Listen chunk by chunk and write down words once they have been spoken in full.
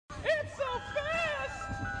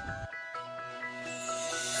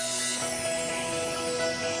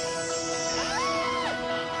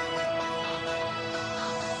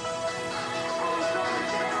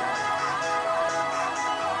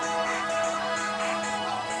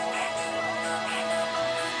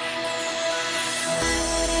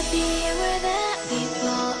be where the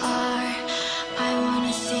people are. I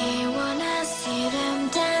wanna see them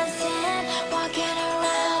dancing, walking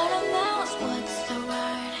around a mouse. What's the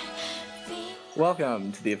word?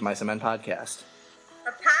 Welcome to the If Mice and Men podcast.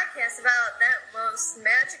 A podcast about that most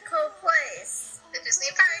magical place. The Disney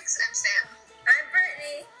parks. I'm Sam. I'm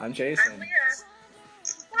Brittany. I'm Jason. I'm Leah.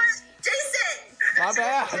 What? Jason! My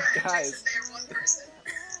bad, Yeah, guys. Jason, they're one person.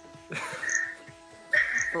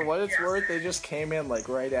 For what it's worth, they just came in like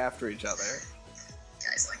right after each other.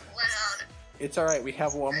 Guys, like, loud. It's alright, we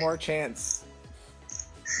have one more chance.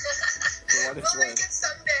 For what it's We'll make worth. it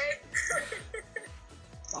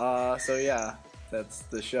someday. So yeah, that's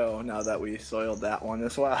the show now that we soiled that one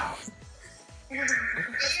as well. We are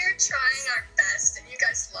trying our best, and you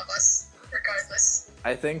guys love us, regardless.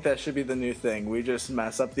 I think that should be the new thing. We just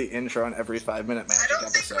mess up the intro on every 5-minute I magic don't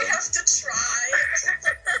episode. think we have to try.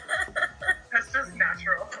 That's just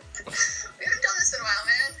natural. We haven't done this in a while,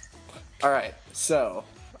 man. Alright, so,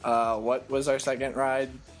 what was our second ride?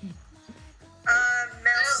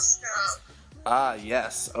 Malestrom.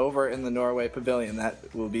 Yes, over in the Norway Pavilion.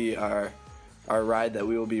 That will be our ride that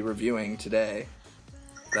we will be reviewing today.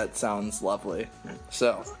 That sounds lovely.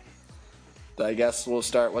 So, I guess we'll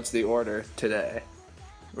start. What's the order today?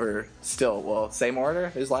 We're still, well, same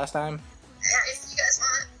order as last time? Yeah, if you guys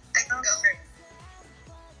want, I can go.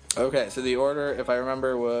 Okay, so the order, if I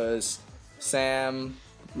remember, was Sam,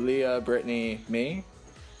 Leah, Brittany, me?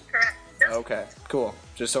 Correct. Okay, cool.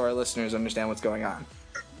 Just so our listeners understand what's going on.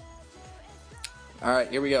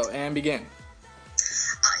 Alright, here we go, and begin.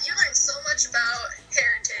 You learn so much about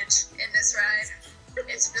heritage in this ride.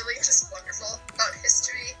 It's really just wonderful about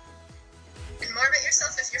history. And more about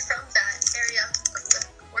yourself if you're from that area of the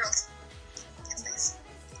world. It's nice.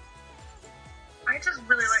 I just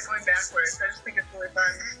really like going backwards. I just think it's really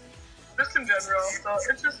fun. Just in general, so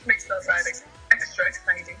it just makes the ride extra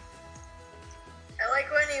exciting. I like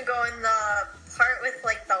when you go in the part with,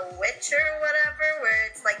 like, the witch or whatever, where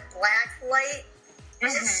it's, like, black light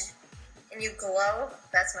and you glow.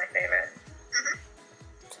 That's my favorite.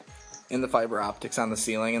 In the fiber optics on the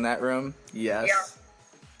ceiling in that room? Yes. Yeah.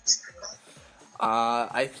 It's pretty cool.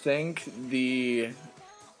 I think the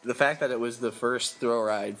fact that it was the first thrill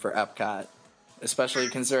ride for Epcot, especially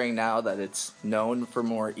considering now that it's known for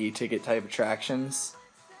more e-ticket type attractions,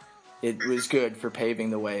 it was good for paving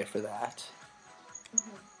the way for that.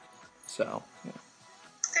 So, yeah.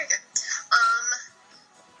 Very good.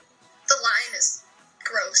 The line is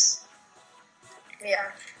gross.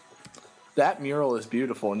 Yeah. That mural is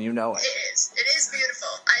beautiful, and you know it. It is. It is beautiful.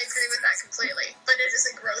 I agree with that completely. But it is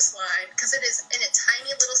a gross line because it is in a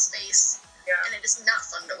tiny little space, and it is not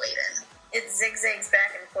fun to wait in. It zigzags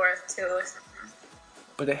back and forth, too.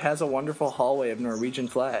 But it has a wonderful hallway of Norwegian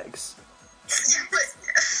flags. Yeah, but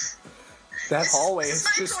That hallway this is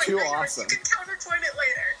my just point too right here. awesome. You can counterpoint it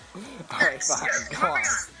later. Alright, fine, go on.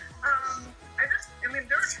 I mean,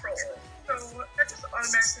 they're trolls, so that just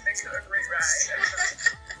automatically makes it a great ride.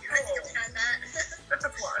 I can get behind that. That's a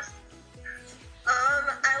plus.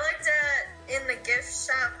 I liked it in the gift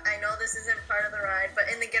shop. I know this isn't part of the ride,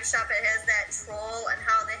 but in the gift shop it has that troll and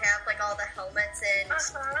how they have like all the helmets and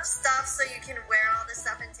stuff, so you can wear all this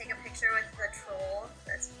stuff and take a picture with the troll.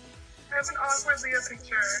 That's I have an awkward Leah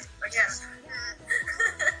picture. Like, yeah.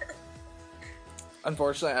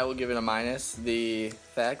 Unfortunately, I will give it a minus. The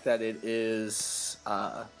fact that it is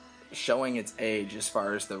showing its age as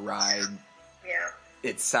far as the ride yeah.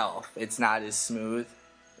 itself. It's not as smooth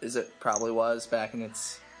as it probably was back in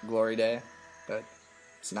its glory day, but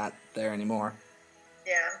it's not there anymore.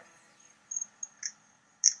 Yeah.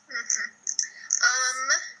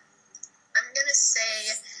 I'm gonna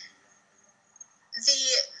say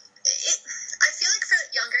I feel like for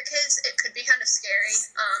younger kids it could be kind of scary,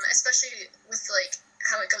 especially with like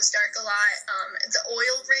how it goes dark a lot. The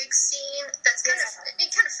oil rig scene, that's kind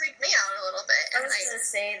of freaked me out a little bit. I was gonna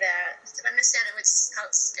say that. I understand it was how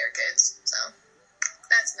it scare kids, so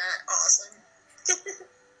that's not awesome.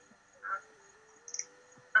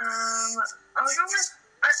 I'll go with,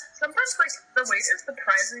 sometimes, like, the wait is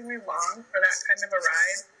surprisingly long for that kind of a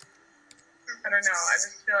ride. I don't know, I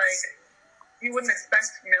just feel like you wouldn't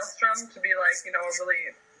expect Malestrom to be, like, you know, a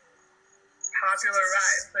really popular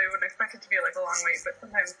ride, so you wouldn't expect it to be, like, a long wait, but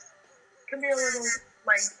sometimes it can be a little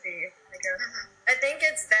lengthy, I guess. I think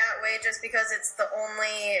it's that way just because it's the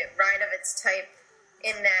only ride of its type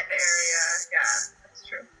in that area. Yeah, that's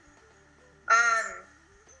true.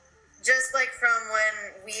 Just like from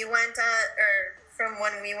when we went on our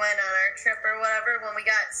trip or whatever, when we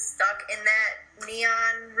got stuck in that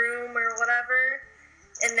neon room or whatever,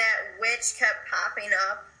 and that witch kept popping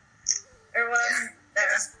up or whatever. That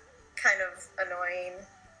was kind of annoying.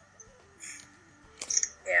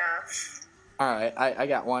 Yeah. All right, I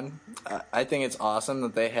got one. I think it's awesome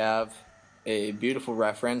that they have a beautiful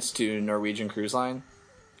reference to Norwegian Cruise Line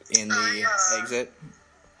in the exit.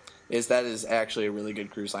 That is actually a really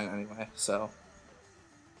good cruise line anyway, so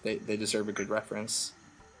they deserve a good reference.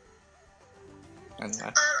 Anyway.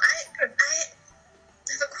 I have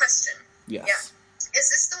a question. Yes. Yeah. Is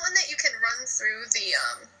this the one that you can run through the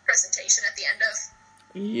presentation at the end of?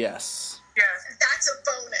 Yes. Yeah. That's a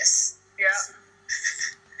bonus. Yeah.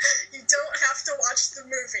 You don't have to watch the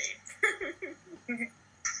movie.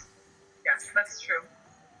 Yes, that's true.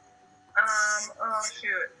 Oh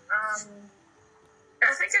shoot.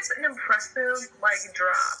 I think it's an impressive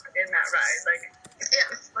drop in that ride.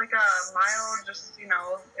 Yeah. It's like a mile just, in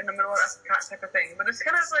the middle of Epcot type of thing. But it's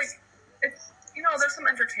kind of it's there's some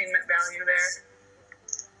entertainment value there.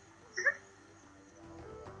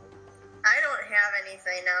 I don't have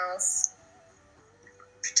anything else.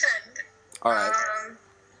 Pretend. All right.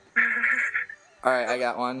 All right, I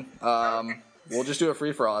got one. We'll just do a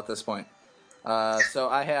free-for-all at this point. So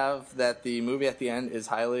I have that the movie at the end is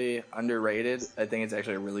highly underrated. I think it's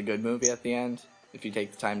actually a really good movie at the end, if you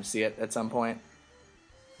take the time to see it at some point.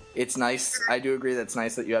 It's nice. I do agree that it's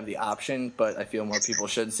nice that you have the option, but I feel more people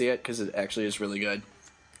should see it because it actually is really good.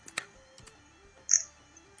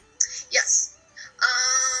 Yes.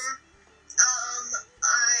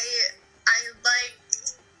 I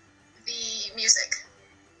liked the music.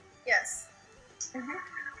 Yes.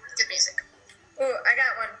 Good music. Ooh, I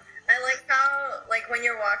got one. I like how, when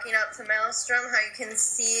you're walking up to Malestrom, how you can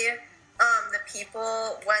see the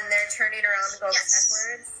people when they're turning around to go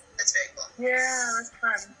backwards. That's very cool. Yeah, that's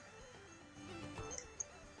fun.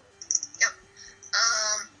 Yep.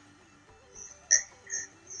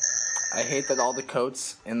 I hate that all the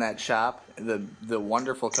coats in that shop, the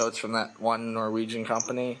wonderful coats from that one Norwegian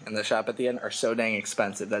company in the shop at the end, are so dang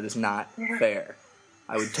expensive. That is not fair.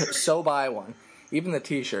 I would so buy one. Even the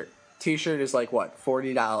t-shirt. T-shirt is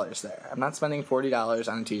 $40 there. I'm not spending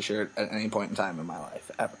 $40 on a t-shirt at any point in time in my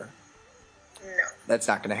life, ever. No. That's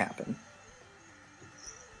not going to happen.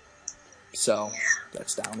 So,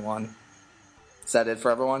 that's down one. Is that it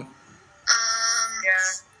for everyone?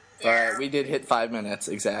 Yeah. Alright, we did hit 5 minutes,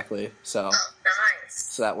 exactly. So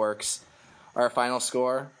Nice. that works. Our final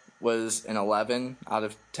score was an 11 out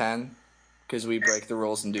of 10, because we break the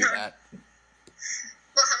rules and do that.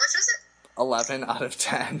 Well, how much was it? 11 out of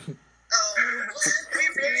 10. Oh, we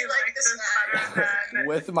really like this one.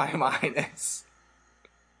 With my minus.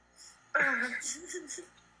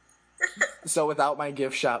 So without my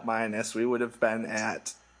gift shop minus, we would have been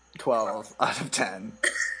at 12 out of 10.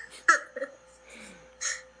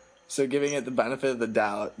 So giving it the benefit of the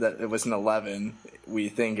doubt that it was an 11, we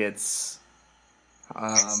think it's 8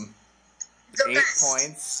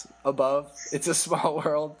 points above It's a Small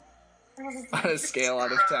World on a scale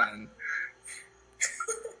out of 10.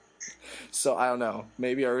 So I don't know.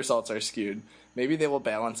 Maybe our results are skewed. Maybe they will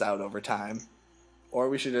balance out over time. Or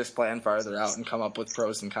we should just plan farther out and come up with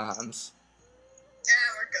pros and cons. Yeah,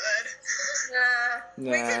 we're good.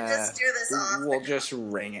 We can just do this off. We'll just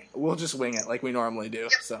ring it. We'll just wing it like we normally do.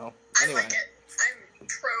 Yep. So I anyway. like it. I'm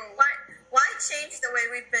pro. Why change the way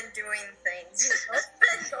we've been doing things? It's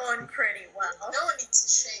been going pretty well. No one needs to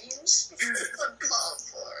change. It's uncalled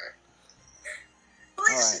for. We All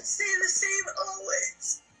right. should stay the same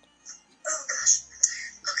always. Oh gosh.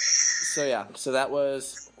 Okay. So yeah, so that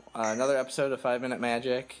was another episode of 5 Minute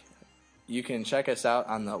Magic. You can check us out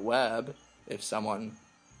on the web if someone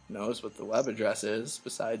knows what the web address is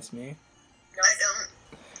besides me. I don't.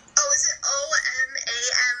 Oh, is it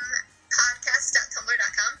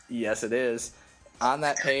omampodcast.tumblr.com? Yes, it is. On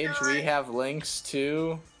that page, we have links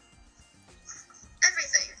to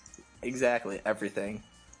Everything. exactly everything.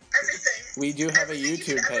 Everything. We do have a Everything you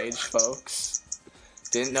YouTube could ever page, want. folks.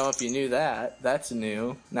 Didn't know if you knew that. That's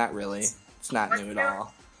new. Not really. It's not new at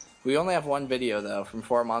all. We only have one video, though, from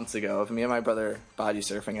 4 months ago of me and my brother body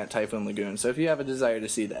surfing at Typhoon Lagoon. So if you have a desire to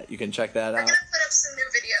see that, you can check that We're out. gonna put up some new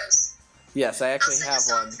videos. Yes, I I'll actually sing a have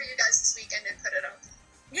song one. for you guys this weekend and put it up.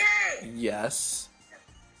 Yay! Yes.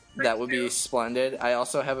 That would be splendid. I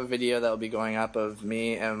also have a video that will be going up of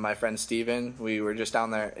me and my friend Steven. We were just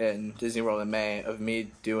down there in Disney World in May of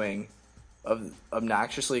me doing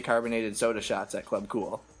obnoxiously carbonated soda shots at Club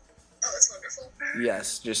Cool. Oh, that's wonderful.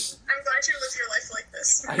 Yes, just I'm glad you live your life like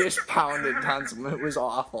this. I just pounded tons of them. It was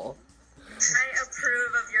awful. I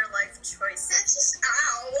approve of your life choices. That's just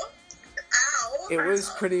ow. Ow. It was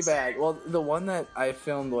pretty bad. Well, the one that I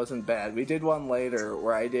filmed wasn't bad. We did one later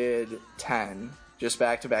where I did 10, just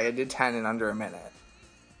back to back. I did 10 in under a minute.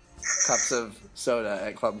 Cups of soda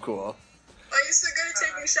at Club Cool. Why are you so good at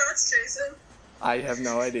taking shots, Jason? I have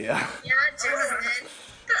no idea. Yeah, Jason.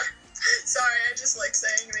 I just like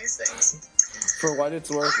saying these things. For what it's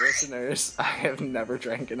worth, listeners, I have never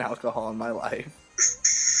drank an alcohol in my life.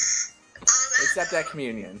 Except at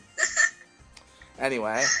communion.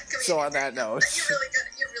 Anyway, so on that note. You're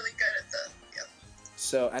really good at the... Yep.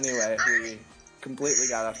 So anyway, we completely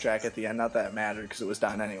got off track at the end. Not that it mattered because it was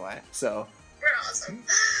done anyway. So we're awesome.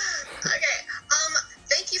 Okay.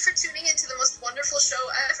 Thank you for tuning into the most wonderful show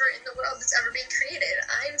ever in the world that's ever been created.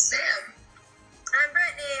 I'm Sam. I'm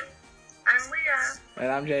Brittany. I'm Leah.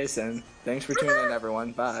 And I'm Jason. Thanks for tuning in,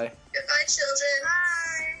 everyone. Bye.